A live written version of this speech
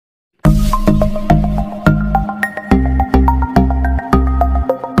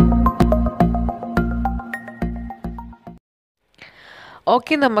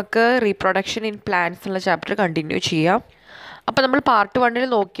Okay, നമുക്ക് reproduction in plants എന്നുള്ള chapter continue ചെയ്യാം. അപ്പോൾ നമ്മൾ പാർട്ട് 1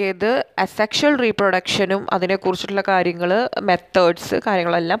 നോക്കിയത് അസെക്ഷൽ റീപ്രൊഡക്ഷനും അതിനെക്കുറിച്ചിട്ടുള്ള കാര്യങ്ങൾ, മെത്തേഡ്സ്,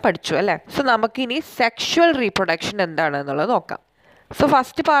 കാര്യങ്ങളെല്ലാം പഠിച്ചു അല്ലേ. സോ നമുക്കിനി സെക്ഷൽ റീപ്രൊഡക്ഷൻ എന്താണെന്നുള്ളത് നോക്കാം. സോ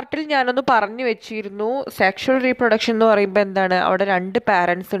ഫസ്റ്റ് പാർട്ടിൽ ഞാനൊന്ന് പറഞ്ഞു വെച്ചിരുന്നു, സെക്ഷൽ റീപ്രൊഡക്ഷൻ എന്ന് പറയുമ്പോൾ എന്താണ്, അവിടെ 2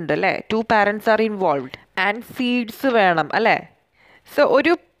 പാരൻസ് ഉണ്ട് അല്ലേ, 2 parents R involved and seeds വേണം അല്ലേ. സോ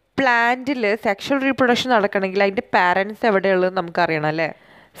ഒരു പ്ലാന്റിൽ സെക്ഷൽ റീപ്രൊഡക്ഷൻ നടക്കണമെങ്കിൽ അതിൻ്റെ പാരൻസ് എവിടെയുള്ളത് നമുക്കറിയണം അല്ലേ.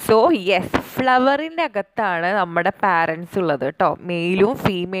 സോ യെസ്, ഫ്ലവറിൻ്റെ അകത്താണ് നമ്മുടെ പാരൻസ് ഉള്ളത് കേട്ടോ. മെയിലും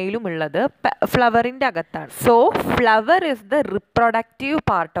ഫീമെയിലും ഉള്ളത് ഫ്ലവറിൻ്റെ അകത്താണ്. So flower is the reproductive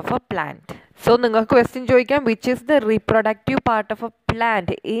part of A plant. So നിങ്ങൾക്ക് ക്വസ്റ്റ്യൻ ചോദിക്കാം, which is the reproductive part of A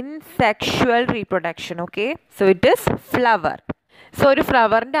plant in sexual reproduction. Okay, so it is flower. So ഒരു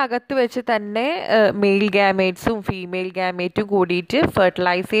ഫ്ലവറിൻ്റെ അകത്ത് വെച്ച് തന്നെ മെയിൽ ഗാമേറ്റ്സും ഫീമെയിൽ ഗാമേറ്റും കൂടിയിട്ട്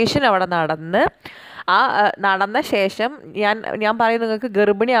ഫെർട്ടിലൈസേഷൻ അവിടെ നടന്ന് നടന്ന ശേഷം ഞാൻ പറയും നിങ്ങൾക്ക്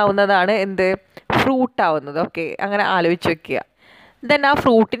ഗർഭിണി ആവുന്നതാണ് എന്ത്, ഫ്രൂട്ട് ആവുന്നത്. ഓക്കെ, അങ്ങനെ ആലോചിച്ച് വെക്കുക. ദെൻ ആ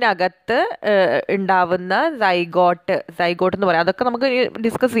ഫ്രൂട്ടിനകത്ത് ഉണ്ടാവുന്ന സൈഗോട്ട് എന്ന് പറയാം, അതൊക്കെ നമുക്ക്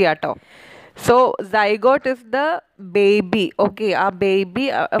ഡിസ്കസ് ചെയ്യാം കേട്ടോ. So zygote is the baby. Okay, ആ ബേബി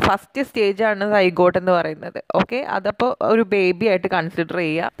ഫസ്റ്റ് സ്റ്റേജാണ് സൈഗോട്ട് എന്ന് പറയുന്നത്. ഓക്കെ, അതപ്പോൾ ഒരു ബേബി ആയിട്ട് കൺസിഡർ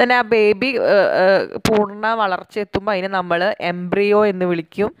ചെയ്യുക. തന്നെ ആ ബേബി പൂർണ്ണ വളർച്ച എത്തുമ്പോൾ അതിനെ നമ്മൾ എംബ്രിയോ എന്ന്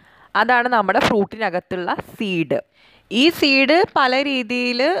വിളിക്കും. അതാണ് നമ്മുടെ ഫ്രൂട്ടിനകത്തുള്ള സീഡ്. ഈ സീഡ് പല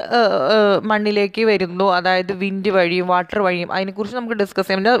രീതിയിൽ മണ്ണിലേക്ക് വരുന്നു, അതായത് വിൻഡ് വഴിയും വാട്ടർ വഴിയും. അതിനെക്കുറിച്ച് നമുക്ക് ഡിസ്കസ്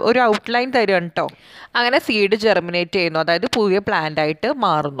ചെയ്യാം. ഒരു ഔട്ട്ലൈൻ തരുകയാണ് കേട്ടോ. അങ്ങനെ സീഡ് ജെർമിനേറ്റ് ചെയ്യുന്നു, അതായത് പുതിയ പ്ലാന്റ് ആയിട്ട്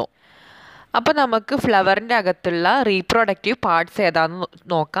മാറുന്നു. അപ്പോൾ നമുക്ക് ഫ്ലവറിൻ്റെ അകത്തുള്ള റീപ്രൊഡക്റ്റീവ് പാർട്സ് ഏതാണെന്ന്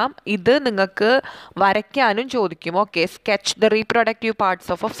നോക്കാം. ഇത് നിങ്ങൾക്ക് വരയ്ക്കാനും ചോദിക്കും. Okay, sketch the reproductive parts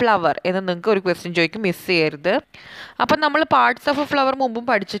of A flower എന്ന് നിങ്ങൾക്ക് ഒരു ക്വസ്റ്റ്യൻ ചോദിക്കും, മിസ് ചെയ്യരുത്. അപ്പം നമ്മൾ പാർട്സ് ഓഫ് എ ഫ്ലവർ മുമ്പും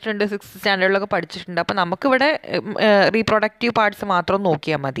പഠിച്ചിട്ടുണ്ട്, 6th സ്റ്റാൻഡേർഡിലൊക്കെ പഠിച്ചിട്ടുണ്ട്. അപ്പോൾ നമുക്കിവിടെ റീപ്രൊഡക്റ്റീവ് പാർട്സ് മാത്രം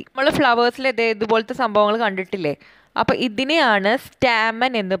നോക്കിയാൽ മതി. നമ്മൾ ഫ്ലവേഴ്സിൽ ഇതുപോലത്തെ സംഭവങ്ങൾ കണ്ടിട്ടില്ലേ. അപ്പോൾ ഇതിനെയാണ്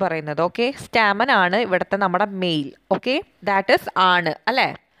സ്റ്റാമൻ എന്ന് പറയുന്നത്. ഓക്കെ, സ്റ്റാമൻ ആണ് ഇവിടുത്തെ നമ്മുടെ മെയിൽ. ഓക്കെ, ദാറ്റ് ഈസ് ആണ് അല്ലേ.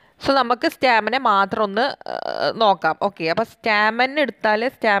 സോ നമുക്ക് സ്റ്റാമനെ മാത്രം ഒന്ന് നോക്കാം. ഓക്കെ, അപ്പോൾ സ്റ്റാമൻ എടുത്താൽ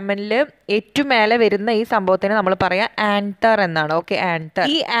സ്റ്റാമനിൽ ഏറ്റവും മേലെ വരുന്ന ഈ സംഭവത്തിന് നമ്മൾ പറയാം ആൻതർ എന്നാണ്. ഓക്കെ, ആൻതർ.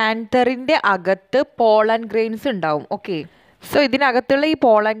 ഈ ആൻതറിൻ്റെ അകത്ത് പോളൻ ഗ്രെയിൻസ് ഉണ്ടാവും. ഓക്കെ, സോ ഇതിനകത്തുള്ള ഈ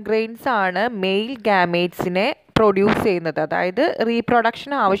പോളൻ ഗ്രെയിൻസ് ആണ് മെയിൽ ഗാമേറ്റ്സിനെ പ്രൊഡ്യൂസ് ചെയ്യുന്നത്, അതായത്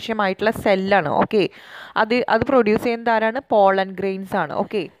റീപ്രൊഡക്ഷൻ ആവശ്യമായിട്ടുള്ള സെല്ലാണ്. ഓക്കെ, അത് പ്രൊഡ്യൂസ് ചെയ്യുന്നത് ആരാണ്, പോളൻ ഗ്രെയിൻസ് ആണ്.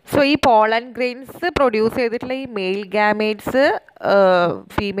 ഓക്കെ, സോ ഈ പോളൻ ഗ്രെയിൻസ് പ്രൊഡ്യൂസ് ചെയ്തിട്ടുള്ള ഈ മെയിൽ ഗാമേറ്റ്സ്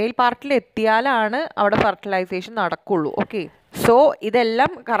ഫീമെയിൽ പാർട്ടിൽ എത്തിയാലാണ് അവിടെ ഫെർട്ടിലൈസേഷൻ നടക്കുള്ളൂ. ഓക്കെ, സോ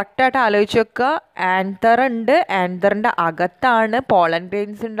ഇതെല്ലാം കറക്റ്റായിട്ട് ആലോചിച്ച് വെക്കുക. ആൻതർ ഉണ്ട്, ആൻതറിൻ്റെ അകത്താണ് പോളൻ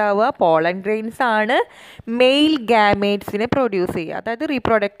ഗ്രെയിൻസ് ഉണ്ടാവുക. പോളൻ ഗ്രെയിൻസ് ആണ് മെയിൽ ഗാമേറ്റ്സിനെ പ്രൊഡ്യൂസ് ചെയ്യുക, അതായത്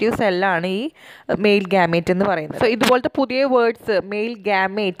റീപ്രൊഡക്റ്റീവ് സെല്ലാണ് ഈ മെയിൽ ഗാമേറ്റ് എന്ന് പറയുന്നത്. സോ ഇതുപോലത്തെ പുതിയ വേർഡ്സ്, മെയിൽ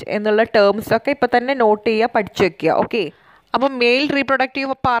ഗാമേറ്റ് എന്നുള്ള ടേംസ് ഒക്കെ ഇപ്പോൾ തന്നെ നോട്ട് ചെയ്യുക, പഠിച്ചു വെക്കുക. ഓക്കെ, അപ്പം മെയിൽ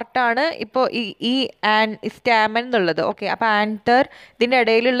റീപ്രൊഡക്റ്റീവ് പാർട്ടാണ് ഇപ്പോൾ ഈ സ്റ്റാമൻ എന്നുള്ളത്. ഓക്കെ, അപ്പോൾ ആൻതർ, ഇതിൻ്റെ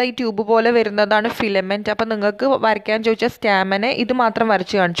ഇടയിലുള്ള ഈ ട്യൂബ് പോലെ വരുന്നതാണ് ഫിലമെൻറ്റ്. അപ്പോൾ നിങ്ങൾക്ക് വരയ്ക്കാൻ ചോദിച്ചാൽ സ്റ്റാമനെ ഇത് മാത്രം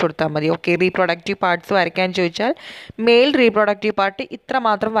വരച്ച് കാണിച്ചു കൊടുത്താൽ മതി. ഓക്കെ, റീപ്രൊഡക്റ്റീവ് പാർട്സ് വരയ്ക്കാൻ ചോദിച്ചാൽ മെയിൽ റീപ്രൊഡക്റ്റീവ് പാർട്ട് ഇത്ര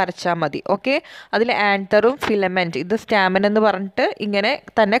മാത്രം വരച്ചാൽ മതി. ഓക്കെ, അതിൽ ആൻതറും ഫിലമെൻറ്റ്, ഇത് സ്റ്റാമൻ എന്ന് പറഞ്ഞിട്ട് ഇങ്ങനെ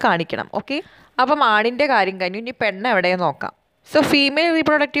തന്നെ കാണിക്കണം. ഓക്കെ, അപ്പം ആണിൻ്റെ കാര്യം കഴിഞ്ഞു. ഇനി പെണ്ണ് എവിടെയെന്ന് നോക്കാം. സോ ഫീമെയിൽ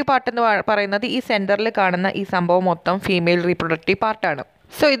റീപ്രൊഡക്റ്റീവ് പാർട്ട് എന്ന് പറയുന്നത് ഈ സെൻറ്ററിൽ കാണുന്ന ഈ സംഭവം മൊത്തം ഫീമെയിൽ റീപ്രൊഡക്റ്റീവ് പാർട്ടാണ്.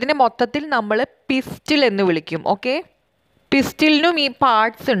 സോ ഇതിനെ മൊത്തത്തിൽ നമ്മൾ പിസ്റ്റിൽ എന്ന് വിളിക്കും. ഓക്കെ, പിസ്റ്റിലിനും ഈ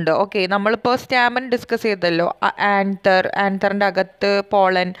പാർട്സ് ഉണ്ട്. ഓക്കെ, നമ്മളിപ്പോൾ സ്റ്റാമൻ ഡിസ്കസ് ചെയ്തല്ലോ, ആൻതറിൻ്റെ അകത്ത്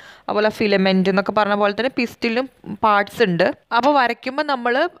പോളൻ, അതുപോലെ ഫിലമെൻറ്റ് എന്നൊക്കെ പറഞ്ഞ പോലെ തന്നെ പിസ്റ്റിലും പാർട്സ് ഉണ്ട്. അപ്പോൾ വരയ്ക്കുമ്പോൾ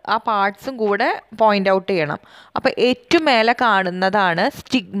നമ്മൾ ആ പാർട്സും കൂടെ പോയിൻ്റ് ഔട്ട് ചെയ്യണം. അപ്പോൾ ഏറ്റവും മേലെ കാണുന്നതാണ്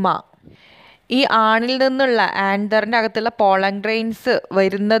സ്റ്റിഗ്മ. ഈ ആണിൽ നിന്നുള്ള ആൻതറിൻ്റെ അകത്തുള്ള പോളൻ ഗ്രെയിൻസ്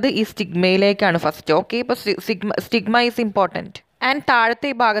വരുന്നത് ഈ സ്റ്റിഗ്മയിലേക്കാണ് ഫസ്റ്റ്. ഓക്കെ, ഇപ്പോൾ സ്റ്റിഗ്മ ഈസ് ഇമ്പോർട്ടൻറ്റ്. ആൻഡ്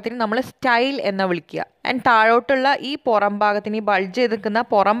താഴത്തെ ഈ ഭാഗത്തിന് നമ്മൾ സ്റ്റൈൽ എന്ന് വിളിക്കുക. ആൻഡ് താഴോട്ടുള്ള ഈ പുറം ഭാഗത്തിന്, ഈ ബൾജ് ചെയ്ത് നിൽക്കുന്ന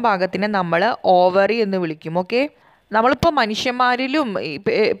പുറം ഭാഗത്തിനെ നമ്മൾ ഓവറി എന്ന് വിളിക്കും. ഓക്കെ, നമ്മളിപ്പോൾ മനുഷ്യന്മാരിലും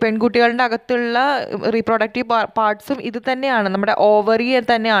പെൺകുട്ടികളുടെ അകത്തുള്ള റീപ്രൊഡക്റ്റീവ് പാർട്സും ഇത് തന്നെയാണ്, നമ്മുടെ ഓവറിയെ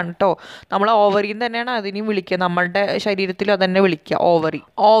തന്നെയാണ് കേട്ടോ. നമ്മൾ ഓവറിയും തന്നെയാണ് അതിനെയും വിളിക്കുക, നമ്മളുടെ ശരീരത്തിലും അതന്നെ വിളിക്കുക, ഓവറി.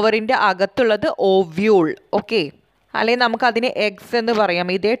 ഓവറിൻ്റെ അകത്തുള്ളത് ഓവ്യൂൾ. ഓക്കെ, അല്ലെങ്കിൽ നമുക്ക് അതിന് എഗ്സ് എന്ന്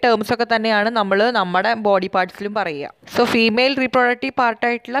പറയാം. ഇതേ ടേംസ് ഒക്കെ തന്നെയാണ് നമ്മൾ നമ്മുടെ ബോഡി പാർട്സിലും പറയുക. സോ ഫീമെയിൽ റീപ്രൊഡക്റ്റീവ്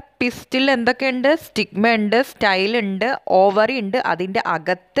പാർട്ടായിട്ടുള്ള പിസ്റ്റിൽ എന്തൊക്കെയുണ്ട്, സ്റ്റിഗ്മ ഉണ്ട്, സ്റ്റൈൽ ഉണ്ട്, ഓവറി ഉണ്ട്, അതിൻ്റെ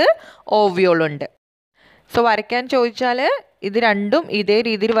അകത്ത് ഓവ്യൂളുണ്ട്. സോ വരയ്ക്കാൻ ചോദിച്ചാൽ ഇത് രണ്ടും ഇതേ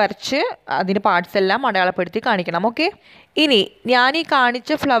രീതിയിൽ വരച്ച് അതിന് പാർട്സ് എല്ലാം അടയാളപ്പെടുത്തി കാണിക്കണം. ഓക്കെ, ഇനി ഞാൻ ഈ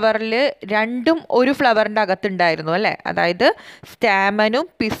കാണിച്ച ഫ്ലവറിൽ രണ്ടും ഒരു ഫ്ലവറിൻ്റെ അകത്തുണ്ടായിരുന്നു അല്ലേ, അതായത് സ്റ്റാമനും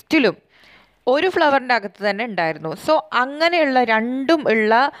പിസ്റ്റിലും ഒരു ഫ്ലവറിൻ്റെ അകത്ത് തന്നെ ഉണ്ടായിരുന്നു. സോ അങ്ങനെയുള്ള രണ്ടും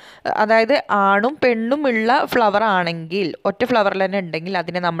ഉള്ള, അതായത് ആണും പെണ്ണും ഉള്ള ഫ്ലവർ ആണെങ്കിൽ, ഒറ്റ ഫ്ലവറിൽ തന്നെ ഉണ്ടെങ്കിൽ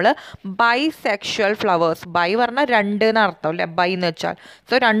അതിനെ നമ്മൾ ബൈസെക്ഷൽ ഫ്ലവേഴ്സ്, ബൈ പറഞ്ഞാൽ രണ്ട് എന്ന് അർത്ഥം അല്ലേ, ബൈ എന്ന് വെച്ചാൽ.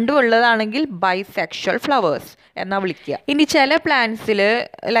 സോ രണ്ടും ഉള്ളതാണെങ്കിൽ ബൈസെക്ഷൽ ഫ്ലവേഴ്സ് എന്നാ വിളിക്കുക. ഇനി ചില പ്ലാന്റ്സിൽ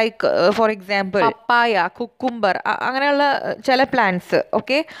like for example papaya, cucumber, അങ്ങനെയുള്ള ചില പ്ലാന്റ്സ്,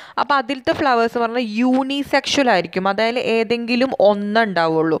 ഓക്കെ, അപ്പോൾ അതിലത്തെ ഫ്ലവേഴ്സ് പറഞ്ഞാൽ യൂണിസെക്ഷൽ ആയിരിക്കും. അതായത് ഏതെങ്കിലും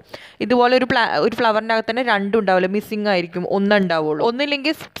ഒന്നുണ്ടാവുള്ളൂ. ഇതുപോലെ ഒരു ഫ്ലവറിൻ്റെ അകത്ത് തന്നെ രണ്ടും ഉണ്ടാവില്ല, മിസ്സിങ് ആയിരിക്കും, ഒന്നുണ്ടാവുള്ളൂ.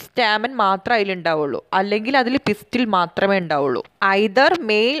 ഒന്നില്ലെങ്കിൽ സ്റ്റാമൻ മാത്രമേ അതിലുണ്ടാവുള്ളൂ, അല്ലെങ്കിൽ അതിൽ പിസ്റ്റിൽ മാത്രമേ ഉണ്ടാവുള്ളൂ. Either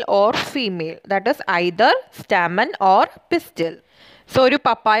male or female, that is either സ്റ്റാമൻ or pistil. So ഒരു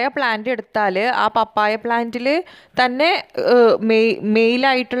പപ്പായ പ്ലാന്റ് എടുത്താൽ ആ പപ്പായ പ്ലാന്റിൽ തന്നെ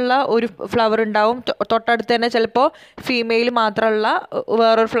മെയിലായിട്ടുള്ള ഒരു ഫ്ലവർ ഉണ്ടാവും, തൊട്ടടുത്ത് തന്നെ ചിലപ്പോൾ ഫീമെയിൽ മാത്രമുള്ള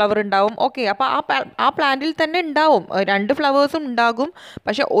വേറൊരു ഫ്ലവർ ഉണ്ടാവും. ഓക്കെ, അപ്പോൾ ആ പ്ലാന്റിൽ തന്നെ ഉണ്ടാവും, രണ്ട് ഫ്ലവേഴ്സും ഉണ്ടാകും.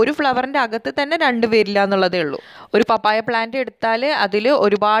 പക്ഷെ ഒരു ഫ്ലവറിൻ്റെ അകത്ത് തന്നെ രണ്ട് വരില്ല എന്നുള്ളതേ ഉള്ളൂ. ഒരു പപ്പായ പ്ലാന്റ് എടുത്താൽ അതിൽ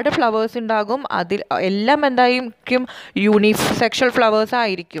ഒരുപാട് ഫ്ലവേഴ്സ് ഉണ്ടാകും. അതിൽ എല്ലാം എന്തായിരിക്കും, യൂണിസെക്ഷൽ ഫ്ലവേഴ്സ്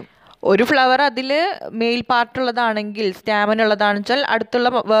ആയിരിക്കും. ഒരു ഫ്ലവർ അതിൽ മെയിൽ പാർട്ടുള്ളതാണെങ്കിൽ, സ്റ്റാമൻ ഉള്ളതാണെന്ന് വെച്ചാൽ അടുത്തുള്ള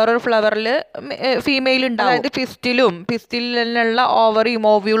വേറൊരു ഫ്ലവറിൽ ഫീമെയിൽ ഉണ്ടാവും. അതായത് പിസ്റ്റിലുള്ള ഓവറിയും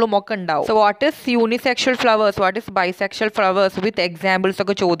ഓവ്യൂളും ഒക്കെ ഉണ്ടാവും. So what is unisexual flowers, what is bisexual flowers with examples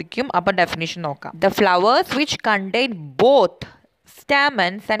ഒക്കെ ചോദിക്കും. അപ്പം ഡെഫിനിഷൻ നോക്കാം. The flowers which contain both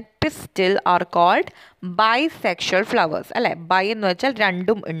stamens and pistil are called bisexual flowers. അല്ലേ, ബൈ എന്ന് വെച്ചാൽ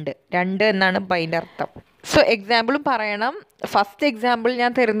രണ്ടും ഉണ്ട്, രണ്ട് എന്നാണ് ബൈൻ്റെ അർത്ഥം. സോ എക്സാമ്പിളും പറയണം. ഫസ്റ്റ് എക്സാമ്പിൾ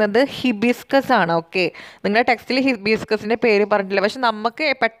ഞാൻ തരുന്നത് ഹിബിസ്കസ് ആണ്. ഓക്കെ, നിങ്ങളുടെ ടെക്സ്റ്റിൽ ഹിബിസ്കസിൻ്റെ പേര് പറഞ്ഞിട്ടില്ല, പക്ഷെ നമുക്ക്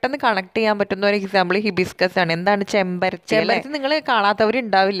പെട്ടെന്ന് കണക്ട് ചെയ്യാൻ പറ്റുന്ന ഒരു എക്സാമ്പിൾ ഹിബിസ്കസ് ആണ്. എന്താണ്, ചെമ്പരത്തി. നിങ്ങൾ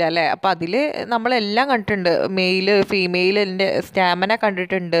കാണാത്തവരുണ്ടാവില്ല അല്ലേ. അപ്പം അതിൽ നമ്മളെല്ലാം കണ്ടിട്ടുണ്ട്, മെയില് ഫീമെയിലിൻ്റെ സ്റ്റാമിന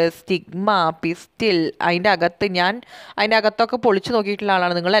കണ്ടിട്ടുണ്ട്, സ്റ്റിഗ്മ, പിസ്റ്റിൽ. അതിൻ്റെ അകത്തൊക്കെ പൊളിച്ച് നോക്കിയിട്ടുള്ള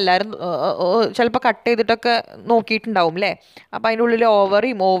ആളാണ്. നിങ്ങളെല്ലാവരും ചിലപ്പോൾ കട്ട് ചെയ്തിട്ടൊക്കെ നോക്കിയിട്ടുണ്ടാവും അല്ലേ. അപ്പം അതിൻ്റെ ഉള്ളിൽ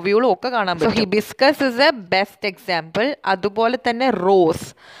ഓവറിയും ഓവ്യൂളും ഒക്കെ കാണാൻ പറ്റും. Hibiscus is A best example. അതുപോലെ തന്നെ റോസ്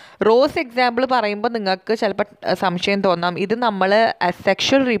എക്സാമ്പിൾ പറയുമ്പോൾ നിങ്ങൾക്ക് ചിലപ്പോൾ സംശയം തോന്നാം, ഇത് നമ്മൾ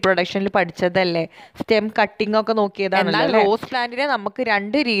അസെക്ഷൽ റീപ്രൊഡക്ഷനിൽ പഠിച്ചതല്ലേ, സ്റ്റെം കട്ടിംഗ് ഒക്കെ നോക്കിയതാണ്. എന്നാൽ റോസ് പ്ലാന്റിനെ നമുക്ക്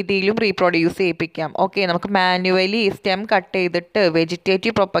രണ്ട് രീതിയിലും റീപ്രൊഡ്യൂസ് ചെയ്യിപ്പിക്കാം. ഓക്കെ, നമുക്ക് മാനുവലി സ്റ്റെം കട്ട് ചെയ്തിട്ട്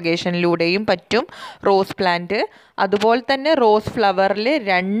വെജിറ്റേറ്റീവ് പ്രൊപ്പഗേഷനിലൂടെയും പറ്റും റോസ് പ്ലാന്റ്. അതുപോലെ തന്നെ റോസ് ഫ്ലവറിൽ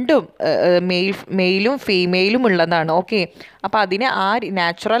രണ്ടും മെയിലും ഫീമെയിലും ഉള്ളതാണ്. ഓക്കെ, അപ്പോൾ അതിനെ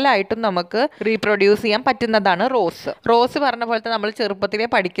നാച്ചുറലായിട്ടും നമുക്ക് റീപ്രൊഡ്യൂസ് ചെയ്യാൻ പറ്റുന്നതാണ് റോസ് പറഞ്ഞ പോലത്തെ നമ്മൾ ചെറുപ്പത്തിലെ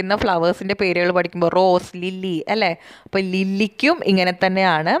പഠിക്കുന്ന ഫ്ലവേഴ്സിൻ്റെ പേരുകൾ പഠിക്കുമ്പോൾ റോസ്, ലില്ലി അല്ലേ. അപ്പോൾ ലില്ലിക്കും ഇങ്ങനെ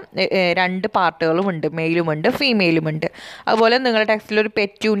തന്നെയാണ്, രണ്ട് പാർട്ടുകളും ഉണ്ട്, മെയിലുമുണ്ട് ഫീമെയിലുമുണ്ട്. അതുപോലെ നിങ്ങളുടെ ടെക്സ്റ്റിൽ ഒരു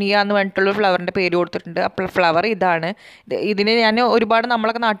പെറ്റൂണിയ എന്ന് പറഞ്ഞിട്ടുള്ള ഫ്ലവറിൻ്റെ പേര് കൊടുത്തിട്ടുണ്ട്. അപ്പോൾ ഫ്ലവർ ഇതാണ്. ഇതിന് ഞാൻ ഒരുപാട്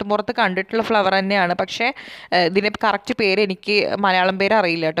നമ്മളൊക്കെ നാട്ടുമ്പുറത്ത് കണ്ടിട്ടുള്ള ഫ്ലവർ തന്നെയാണ്, പക്ഷേ ഇതിൻ്റെ കറക്റ്റ് പേര് എനിക്ക് മലയാളം പേര്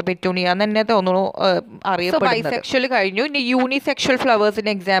അറിയില്ല കേട്ടോ. പെറ്റൂണിയ എന്ന് തന്നെ തോന്നുന്നു അറിയപ്പെടുന്നത്. ബൈസെക്ഷൽ കഴിഞ്ഞു. ഇനി യൂണിസെക്ഷൽ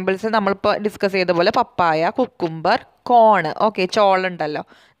ഫ്ലവേഴ്സിൻ്റെ എക്സാമ്പിൾസ് നമ്മളിപ്പോൾ ഡിസ്കസ് ചെയ്ത പോലെ പപ്പായ, cucumber, cone. Okay, ചോളുണ്ടല്ലോ,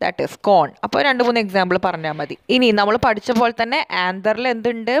 that is കോൺ. അപ്പോൾ 2-3 എക്സാമ്പിൾ പറഞ്ഞാൽ മതി. ഇനി നമ്മൾ പഠിച്ച പോലെ തന്നെ ആന്തറിൽ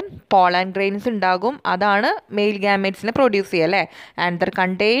എന്തുണ്ട്, പോളൻ ഗ്രെയിൻസ് ഉണ്ടാകും. അതാണ് മെയിൽ ഗാമേറ്റ്സിനെ പ്രൊഡ്യൂസ് ചെയ്യുക അല്ലേ. Anther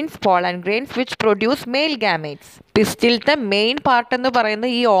contains pollen grains which produce mail gametes. പിസ്റ്റിലത്തെ main part എന്ന്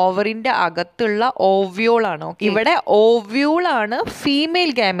പറയുന്നത് ഈ ഓവറിൻ്റെ അകത്തുള്ള ഓവ്യൂളാണ്. ഇവിടെ ഓവ്യൂളാണ്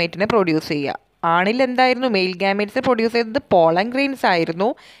ഫീമെയിൽ ഗാമേറ്റിനെ പ്രൊഡ്യൂസ് ചെയ്യുക. ആണിൽ എന്തായിരുന്നു, മെയിൽ ഗാമേറ്റ്സ് പ്രൊഡ്യൂസ് ചെയ്തത് പോളൻ ഗ്രെയിൻസ് ആയിരുന്നു.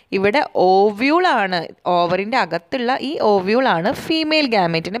 ഇവിടെ ഓവ്യൂളാണ്, ഓവറിൻ്റെ അകത്തുള്ള ഈ ഓവ്യൂളാണ് ഫീമെയിൽ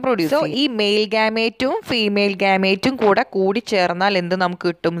ഗാമേറ്റിനെ പ്രൊഡ്യൂസ് ചെയ്യുക. ഈ മെയിൽ ഗാമേറ്റും ഫീമെയിൽ ഗാമേറ്റും കൂടി ചേർന്നാൽ എന്ത് നമുക്ക്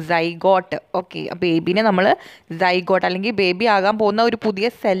കിട്ടും, സൈഗോട്ട്. ഓക്കെ, ബേബിനെ നമ്മൾ സൈഗോട്ട് അല്ലെങ്കിൽ ബേബി ആകാൻ പോകുന്ന ഒരു പുതിയ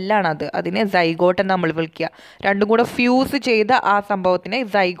സെല്ലാണത്, അതിനെ സൈഗോട്ട് എന്ന് നമ്മൾ വിളിക്കുക. രണ്ടും കൂടെ ഫ്യൂസ് ചെയ്ത ആ സംഭവത്തിനെ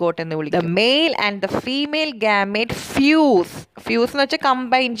സൈഗോട്ട് എന്ന് വിളിക്കുക. The male and the female gamete fuse എന്ന് വെച്ചാൽ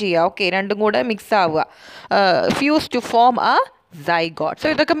കമ്പൈൻ ചെയ്യുക. ഓക്കെ, രണ്ടും കൂടെ മിക്സ് ആവുക, fuse to form A zygote. So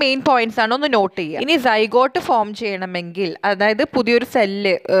ഇതൊക്കെ മെയിൻ പോയിന്റ്സ് ആണ്, ഒന്ന് നോട്ട് ചെയ്യുക. ഇനി സൈഗോട്ട് ഫോം ചെയ്യണമെങ്കിൽ, അതായത് പുതിയൊരു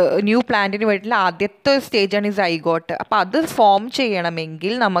സെല്ല് ന്യൂ പ്ലാന്റിന് വേണ്ടിയിട്ടുള്ള ആദ്യത്തെ സ്റ്റേജാണ് ഈ സൈഗോട്ട്. അപ്പോൾ അത് ഫോം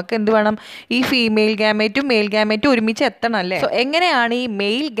ചെയ്യണമെങ്കിൽ നമുക്ക് എന്ത് വേണം, ഈ ഫീമെയിൽ ഗാമേറ്റും മെയിൽ ഗാമേറ്റും ഒരുമിച്ച് എത്തണം അല്ലേ. സോ എങ്ങനെയാണ് ഈ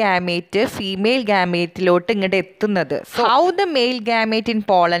മെയിൽ ഗാമേറ്റ് ഫീമെയിൽ ഗാമേറ്റിലോട്ട് ഇങ്ങോട്ട് എത്തുന്നത്? How the mail gamete in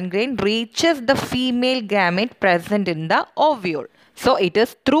pollen grain reaches the female gamete present in the ovule. So it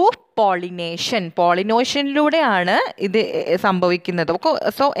is through പോളിനേഷനിലൂടെയാണ് ഇത് സംഭവിക്കുന്നത്.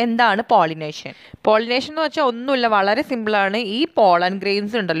 സോ എന്താണ് പോളിനേഷൻ എന്ന് വെച്ചാൽ ഒന്നുമില്ല, വളരെ സിമ്പിളാണ്. ഈ പോളൻ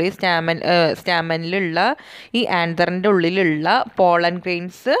ഗ്രെയിൻസ് ഉണ്ടല്ലോ, ഈ സ്റ്റാമനിലുള്ള ഈ ആന്തറിൻ്റെ ഉള്ളിലുള്ള പോളൻ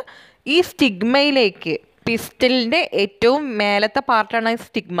ഗ്രെയിൻസ് ഈ സ്റ്റിഗ്മയിലേക്ക് പിസ്റ്റലിൻ്റെ ഏറ്റവും മേലത്തെ പാർട്ടാണ്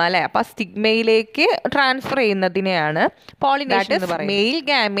സ്റ്റിഗ്മ അല്ലേ. അപ്പോൾ ആ സ്റ്റിഗ്മയിലേക്ക് ട്രാൻസ്ഫർ ചെയ്യുന്നതിനെയാണ് പോളിനേഷൻ എന്ന് പറയുന്നത്. മെയിൽ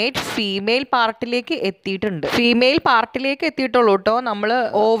ഗാമേറ്റ് ഫീമെയിൽ പാർട്ടിലേക്ക് എത്തിയിട്ടുണ്ട്. ഫീമെയിൽ പാർട്ടിലേക്ക് എത്തിയിട്ടുള്ളൂ കേട്ടോ. നമ്മൾ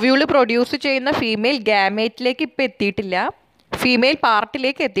ഓവ്യൂള് പ്രൊഡ്യൂസ് ചെയ്യുന്ന ഫീമെയിൽ ഗാമേറ്റിലേക്ക് ഇപ്പം എത്തിയിട്ടില്ല, ഫീമെയിൽ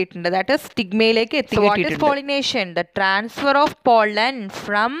പാർട്ടിലേക്ക് എത്തിയിട്ടുണ്ട്. ദാറ്റ് ഈസ് സ്റ്റിഗ്മയിലേക്ക് എത്തിയിട്ടുണ്ട്. Pollination the transfer of pollen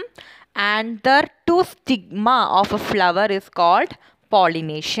from anther to stigma of A flower is called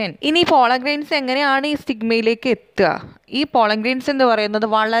pollination. ഇനി പോളൻ ഗ്രെയിൻസ് എങ്ങനെയാണ് ഈ സ്റ്റിഗ്മയിലേക്ക് എത്തുക? ഈ പോളൻ ഗ്രെയിൻസ് എന്ന് പറയുന്നത്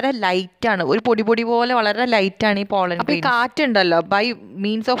വളരെ ലൈറ്റാണ്, ഒരു പൊടി പൊടി പോലെ വളരെ ലൈറ്റാണ് ഈ പോളൻ ഗ്രെയിൻസ്. ഈ കാറ്റുണ്ടല്ലോ, ബൈ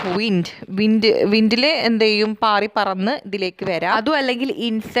മീൻസ് ഓഫ് വിൻഡിൽ എന്ത് ചെയ്യും, പാറി പറന്ന് ഇതിലേക്ക് വരാം. അതും അല്ലെങ്കിൽ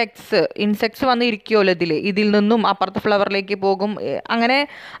ഇൻസെക്ട്സ് വന്ന് ഇരിക്കുമല്ലോ ഇതിൽ നിന്നും അപ്പുറത്തെ ഫ്ലവറിലേക്ക് പോകും. അങ്ങനെ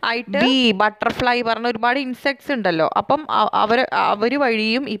ആയിട്ട് ഈ ബട്ടർഫ്ലൈ പറഞ്ഞ ഒരുപാട് ഇൻസെക്ട്സ് ഉണ്ടല്ലോ, അപ്പം അവർ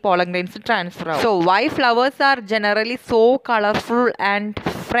വഴിയും ഈ പോളൻ ഗ്രെയിൻസ് ട്രാൻസ്ഫർ ആവും. So Y flowers are generally so colourful and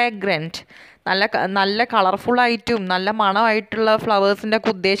fragrant. നല്ല കളർഫുള്ളായിട്ടും നല്ല മണമായിട്ടുള്ള ഫ്ലവേഴ്സിൻ്റെ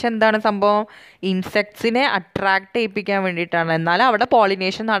ഉദ്ദേശം എന്താണ്? സംഭവം ഇൻസെക്ട്സിനെ അട്രാക്ട് ചെയ്യിപ്പിക്കാൻ വേണ്ടിയിട്ടാണ്. എന്നാലും അവിടെ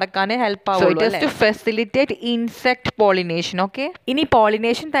പോളിനേഷൻ നടക്കാൻ ഹെൽപ്പ് ആവുള്ളൂ. To facilitate insect pollination. Okay, ഇനി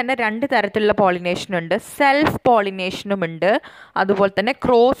പോളിനേഷൻ തന്നെ 2 തരത്തിലുള്ള പോളിനേഷൻ ഉണ്ട്. സെൽഫ് പോളിനേഷനും ഉണ്ട്, അതുപോലെ തന്നെ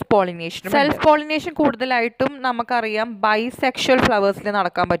ക്രോസ് പോളിനേഷനും. സെൽഫ് പോളിനേഷൻ കൂടുതലായിട്ടും നമുക്കറിയാം ബൈസെക്ഷൽ ഫ്ലവേഴ്സിൽ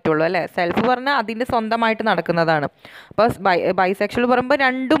നടക്കാൻ പറ്റുള്ളൂ അല്ലേ. സെൽഫ് പറഞ്ഞാൽ അതിൻ്റെ സ്വന്തമായിട്ട് നടക്കുന്നതാണ്. അപ്പോൾ ബൈസെക്ഷൽ പറയുമ്പോൾ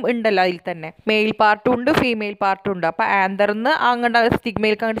രണ്ടും ഉണ്ടല്ലോ അതിൽ തന്നെ, മെയിൽ പാർട്ടും ഉണ്ട് ഫീമെയിൽ പാർട്ടും ഉണ്ട്. അപ്പോൾ ആന്തർന്ന് അങ്ങോട്ട്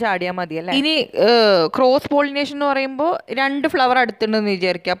സ്റ്റിഗ്മയിലേക്ക് അങ്ങോട്ട് ചാടിയാൽ മതി അല്ലേ. ഇനി ക്രോസ് പോളിനേഷൻ എന്ന് പറയുമ്പോൾ 2 ഫ്ലവർ അടുത്തുണ്ടെന്ന്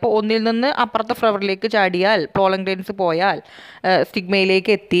വിചാരിക്കുക. അപ്പോൾ ഒന്നിൽ നിന്ന് അപ്പുറത്തെ ഫ്ലവറിലേക്ക് ചാടിയാൽ, പോളൻ ഗ്രെയിൻസ് പോയാൽ,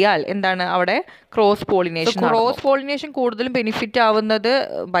 സ്റ്റിഗ്മയിലേക്ക് എത്തിയാൽ എന്താണ് അവിടെ ക്രോസ് പോളിനേഷൻ. ക്രോസ് പോളിനേഷൻ കൂടുതലും ബെനിഫിറ്റ് ആവുന്നത്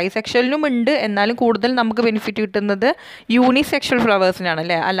ബൈസെക്ഷലിനും ഉണ്ട്, എന്നാലും കൂടുതൽ നമുക്ക് ബെനിഫിറ്റ് കിട്ടുന്നത് യൂണിസെക്ഷൽ ഫ്ലവേഴ്സിനാണ്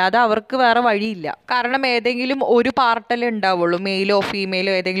അല്ലേ. അല്ലാതെ അവർക്ക് വേറെ വഴിയില്ല. കാരണം ഏതെങ്കിലും ഒരു പാർട്ടല്ലേ ഉണ്ടാവുള്ളൂ, മെയിലോ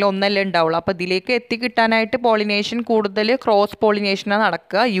ഫീമെയിലോ ഏതെങ്കിലും ഒന്നല്ലേ ഉണ്ടാവുള്ളൂ. അപ്പോൾ ഇതിലേക്ക് എത്തിക്കിട്ടാനായിട്ട് പോളിനേഷൻ കൂടുതൽ ക്രോസ് പോളിനേഷനാണ്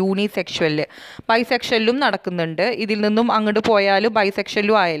നടക്കുക യൂണിസെക്ഷലിൽ. ബൈസെക്ഷലിലും നടക്കുന്നുണ്ട്. ഇതിൽ നിന്നും അങ്ങോട്ട് പോയാലും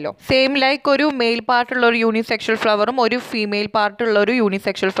ബൈസെക്ഷലും ആയല്ലോ. സെയിം ലൈക്ക് ഒരു മെയിൽ പാർട്ടുള്ള ഒരു യൂണിസെക്ഷൽ ഫ്ലവറും ഒരു ഫീമെയിൽ പാർട്ടുള്ള ഒരു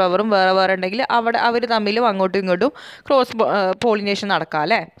യൂണിസെക്ഷൽ ഫ്ലവറും വേറെ ഉണ്ടെങ്കിൽ അവിടെ അവർ തമ്മിലും അങ്ങോട്ടും ഇങ്ങോട്ടും ക്രോസ് പോളിനേഷൻ നടക്കാം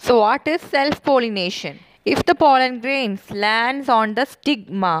അല്ലേ. So what is self pollination? If the pollen grains lands on the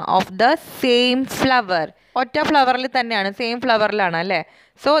stigma of the same flower, ഒറ്റ ഫ്ലവറിൽ തന്നെയാണ്, സെയിം ഫ്ലവറിലാണ് അല്ലേ.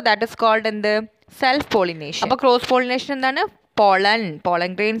 സോ ദാറ്റ് ഇസ് കോൾഡ് എന്ത്? Self pollination. അപ്പോൾ ക്രോസ് പോളിനേഷൻ എന്താണ്?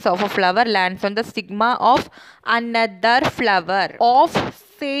 pollen grains of a flower lands on the stigma of another flower of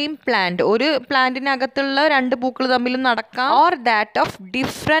same plant. ഒരു പ്ലാന്റിനകത്തുള്ള 2 പൂക്കൾ തമ്മിലും നടക്കാം. Or that of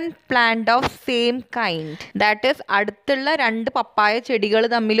different plant of same kind. That is അടുത്തുള്ള 2 പപ്പായ ചെടികൾ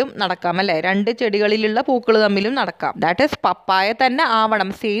തമ്മിലും നടക്കാം അല്ലേ. 2 ചെടികളിലുള്ള പൂക്കൾ തമ്മിലും നടക്കാം. ദാറ്റ് ഈസ് പപ്പായ തന്നെ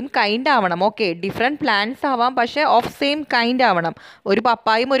ആവണം, സെയിം കൈൻഡ് ആവണം. ഓക്കെ, ഡിഫറെൻറ്റ് പ്ലാന്റ്സ് ആവാം, പക്ഷേ ഓഫ് സെയിം കൈൻഡ് ആവണം. ഒരു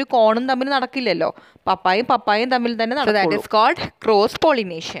പപ്പായും ഒരു കോണും തമ്മിൽ നടക്കില്ലല്ലോ, പപ്പായും തമ്മിൽ തന്നെ നടക്കും. That is called cross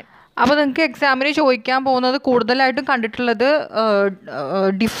pollination. അപ്പോൾ നിങ്ങൾക്ക് എക്സാമിന് ചോദിക്കാൻ പോകുന്നത് കൂടുതലായിട്ടും കണ്ടിട്ടുള്ളത്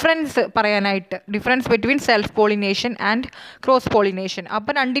ഡിഫറൻസ് പറയാനായിട്ട്, difference between self pollination and cross pollination.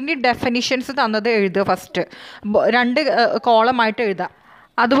 അപ്പോൾ 2ൻ്റെയും ഡെഫിനിഷൻസ് തന്നത് എഴുതുക ഫസ്റ്റ്, 2 കോളമായിട്ട് എഴുതാം.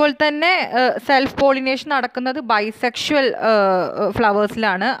 അതുപോലെ തന്നെ സെൽഫ് പോളിനേഷൻ നടക്കുന്നത് ബൈസെക്ഷൽ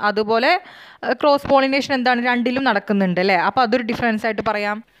ഫ്ലവേഴ്സിലാണ്. അതുപോലെ ക്രോസ് പോളിനേഷൻ എന്താണ്? 2ലും നടക്കുന്നുണ്ട് അല്ലേ. അപ്പോൾ അതൊരു ഡിഫറൻസ് ആയിട്ട്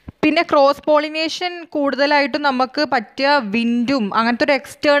പറയാം. പിന്നെ ക്രോസ് പോളിനേഷൻ കൂടുതലായിട്ടും നമുക്ക് പറ്റിയ വിൻഡും അങ്ങനത്തെ ഒരു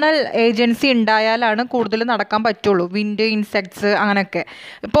എക്സ്റ്റേണൽ ഏജൻസി ഉണ്ടായാലാണ് കൂടുതൽ നടക്കാൻ പറ്റുള്ളൂ. വിൻഡ്, ഇൻസെക്ട്സ് അങ്ങനെയൊക്കെ.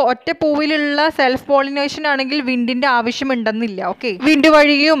 ഇപ്പോൾ ഒറ്റ പൂവിലുള്ള സെൽഫ് പോളിനേഷൻ ആണെങ്കിൽ വിൻഡിൻ്റെ ആവശ്യമുണ്ടെന്നില്ല. ഓക്കെ, വിൻഡ്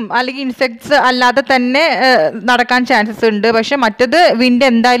വഴിയും അല്ലെങ്കിൽ ഇൻസെക്ട്സ് അല്ലാതെ തന്നെ നടക്കാൻ ചാൻസസ് ഉണ്ട്. പക്ഷെ മറ്റത് വിൻഡ്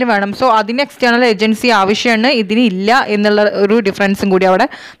എന്തായാലും വേണം. സോ അതിന് എക്സ്റ്റേണൽ ഏജൻസി ആവശ്യമാണ്, ഇതിന് ഇല്ല എന്നുള്ള ഒരു ഡിഫറൻസും കൂടി അവിടെ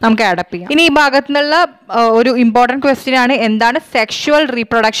നമുക്ക് ആഡപ്പ് ചെയ്യാം. ഇനി ഈ ഭാഗത്തു നിന്നുള്ള ഒരു ഇമ്പോർട്ടൻറ്റ് ക്വസ്റ്റ്യൻ ആണ്, എന്താണ് സെക്ഷുവൽ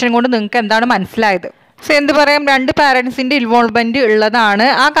റീപ്രൊഡക്ഷൻ കൊണ്ട് നിങ്ങൾക്ക് എന്താണ് മനസ്സിലായത്? സോ എന്ത് പറയാം, 2 പാരൻസിന്റെ ഇൻവോൾവ്മെന്റ് ഉള്ളതാണ്.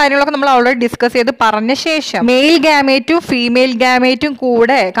 ആ കാര്യങ്ങളൊക്കെ നമ്മൾ ഓൾറെഡി ഡിസ്കസ് ചെയ്ത് പറഞ്ഞ ശേഷം മെയിൽ ഗാമേറ്റും ഫീമെയിൽ ഗാമേറ്റും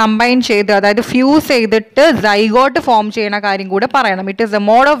കൂടെ കമ്പൈൻ ചെയ്ത്, അതായത് ഫ്യൂസ് ചെയ്തിട്ട് സൈഗോട്ട് ഫോം ചെയ്യുന്ന കാര്യം കൂടെ പറയണം. It is A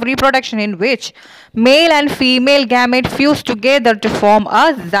mode of reproduction in which male and female gamete fuse together to form A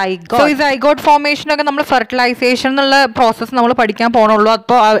zygote. So ഈ സൈഗോട്ട് ഫോർമേഷനൊക്കെ നമ്മൾ ഫെർട്ടിലൈസേഷൻ എന്നുള്ള പ്രോസസ്സ് നമ്മൾ പഠിക്കാൻ പോകണുള്ളൂ.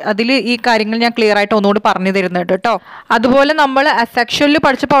 അപ്പോൾ അതിൽ ഈ കാര്യങ്ങൾ ഞാൻ ക്ലിയർ ആയിട്ട് ഒന്നുകൂടി പറഞ്ഞു തരുന്നുണ്ട് കേട്ടോ. അതുപോലെ നമ്മൾ അസെക്ഷലിൽ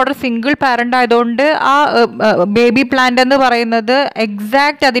പഠിച്ചപ്പോൾ അവിടെ സിംഗിൾ പാരന്റ് ആയതുകൊണ്ട് ആ ബേബി പ്ലാന്റ് എന്ന് പറയുന്നത്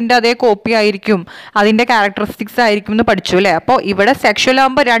എക്സാക്ട് അതിൻ്റെ അതേ കോപ്പി ആയിരിക്കും, അതിൻ്റെ ക്യാരക്ടറിസ്റ്റിക്സ് ആയിരിക്കും എന്ന് പഠിച്ചു അല്ലേ. അപ്പോൾ ഇവിടെ സെക്ഷൽ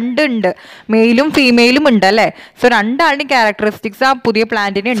ആകുമ്പോൾ 2 ഉണ്ട്, മെയിലും ഫീമെയിലും ഉണ്ട് അല്ലേ. സോ 2 ക്യാരക്ടറിസ്റ്റിക്സ് ആ പുതിയ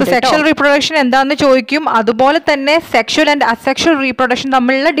പ്ലാന്റിന് ഉണ്ട്. സെക്ഷൽ റീപ്രൊഡക്ഷൻ എന്താണെന്ന് ചോദിക്കും. അതുപോലെ തന്നെ സെക്ഷൽ ആൻഡ് അസെക്ഷൽ റീപ്രൊഡക്ഷൻ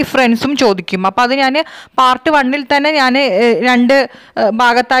തമ്മിലുള്ള ഡിഫറൻസും ചോദിക്കും. അപ്പോൾ അത് ഞാൻ പാർട്ട് 1 തന്നെ ഞാൻ 2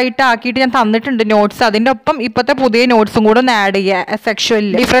 ഭാഗത്തായിട്ട് ആക്കിയിട്ട് ഞാൻ തന്നിട്ടുണ്ട് നോട്ട്സ്. അതിൻ്റെ ഒപ്പം ഇപ്പോഴത്തെ പുതിയ നോട്ട്സും കൂടെ ഒന്ന് ആഡ് ചെയ്യുക.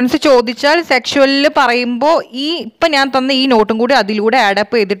 സെക്ഷുവലിൽ ഡിഫറൻസ് ചോദിച്ചാൽ സെക്ഷുവലിൽ പറയുമ്പോൾ ഇപ്പം ഞാൻ തന്ന ഈ നോട്ടും കൂടി അതിലൂടെ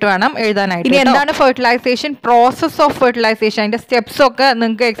ആഡപ്പ് ചെയ്തിട്ട് വേണം എഴുതാനായിട്ട്. ഇനി എന്താണ് ഫെർട്ടിലൈസേഷൻ, പ്രോസസ് ഓഫ് ഫെർട്ടിലൈസേഷൻ, അതിൻ്റെ സ്റ്റെപ്സ് ഒക്കെ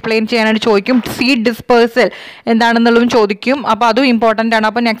നിങ്ങൾക്ക് എക്സ്പ്ലെയിൻ ചെയ്യാനായിട്ട് ചോദിക്കും. സീഡ് ഡിസ്പേഴ്സൽ എന്താണെന്നുള്ളതും ചോദിക്കും. അപ്പോൾ അതും ഇമ്പോർട്ടൻ്റ് ആണ്.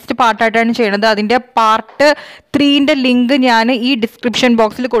 അപ്പോൾ നെക്സ്റ്റ് പാർട്ടായിട്ടാണ് ചെയ്യുന്നത്. അതിൻ്റെ പാർട്ട് 3ന്റെ ലിങ്ക് ഞാൻ ഈ ഡിസ്ക്രിപ്ഷൻ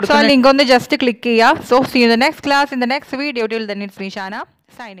ബോക്സിൽ കൊടുക്കും. ആ ലിങ്ക് ഒന്ന് ജസ്റ്റ് ക്ലിക്ക് ചെയ്യുക. So see in the next class, in the next video. Till then it's me Shana,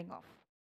 signing off.